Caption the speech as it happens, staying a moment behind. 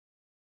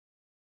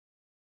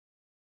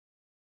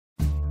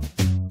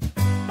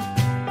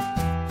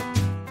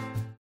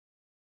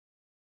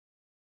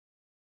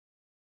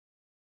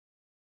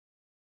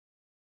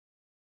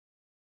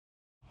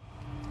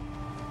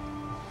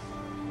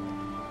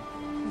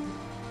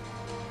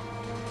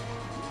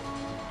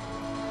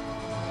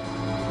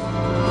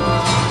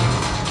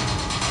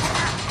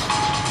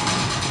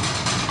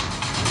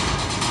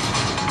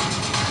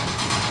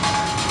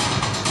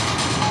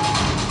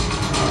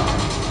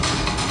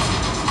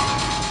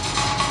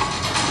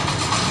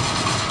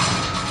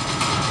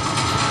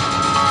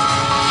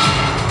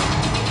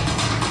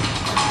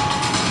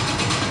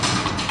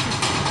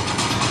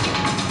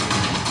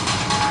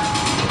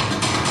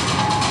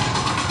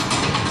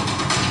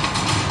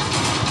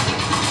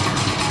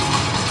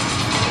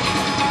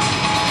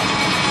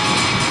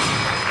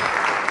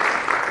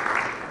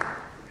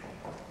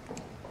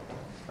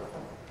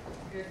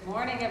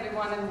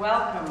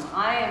welcome.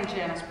 I am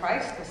Janice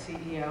Price, the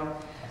CEO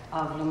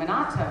of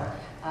LuminaTO.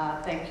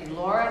 Thank you,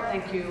 Laura.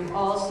 Thank you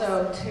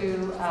also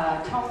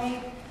to Tony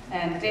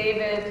and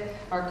David,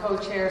 our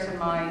co-chairs, and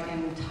my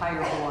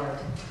entire board.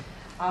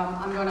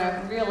 I'm going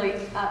to really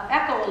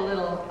echo a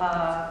little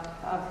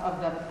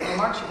of the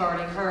remarks you've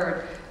already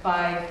heard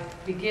by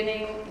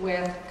beginning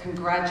with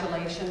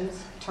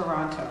congratulations,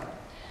 Toronto.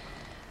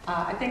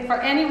 I think for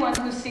anyone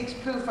who seeks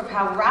proof of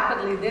how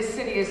rapidly this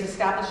city is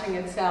establishing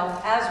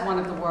itself as one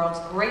of the world's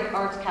great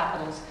arts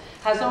capitals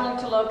has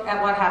only to look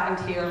at what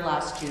happened here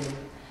last June.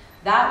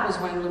 That was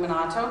when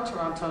LuminaTO,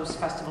 Toronto's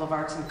Festival of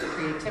Arts and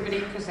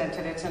Creativity,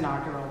 presented its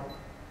inaugural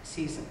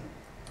season.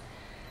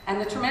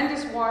 And the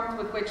tremendous warmth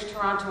with which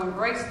Toronto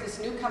embraced this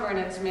newcomer in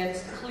its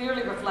midst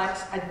clearly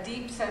reflects a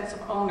deep sense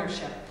of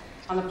ownership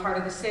on the part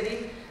of the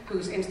city,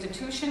 whose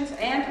institutions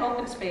and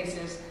open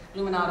spaces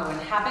LuminaTO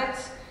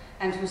inhabits,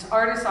 and whose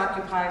artists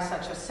occupy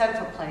such a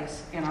central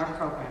place in our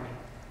programming.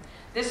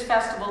 This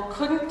festival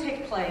couldn't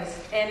take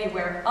place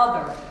anywhere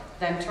other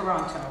than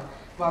Toronto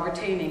while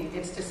retaining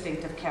its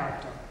distinctive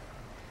character.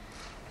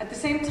 At the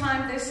same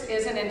time, this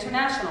is an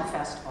international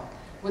festival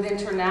with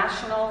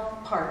international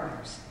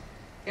partners.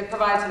 It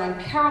provides an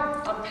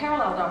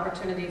unparalleled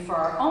opportunity for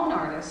our own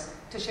artists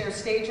to share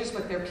stages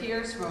with their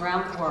peers from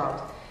around the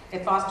world.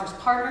 It fosters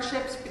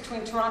partnerships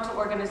between Toronto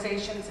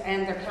organizations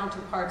and their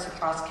counterparts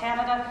across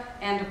Canada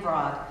and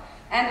abroad.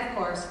 And of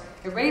course,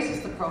 it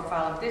raises the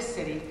profile of this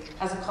city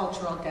as a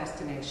cultural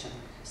destination.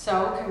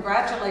 So,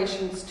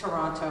 congratulations,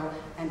 Toronto,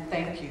 and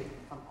thank you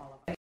from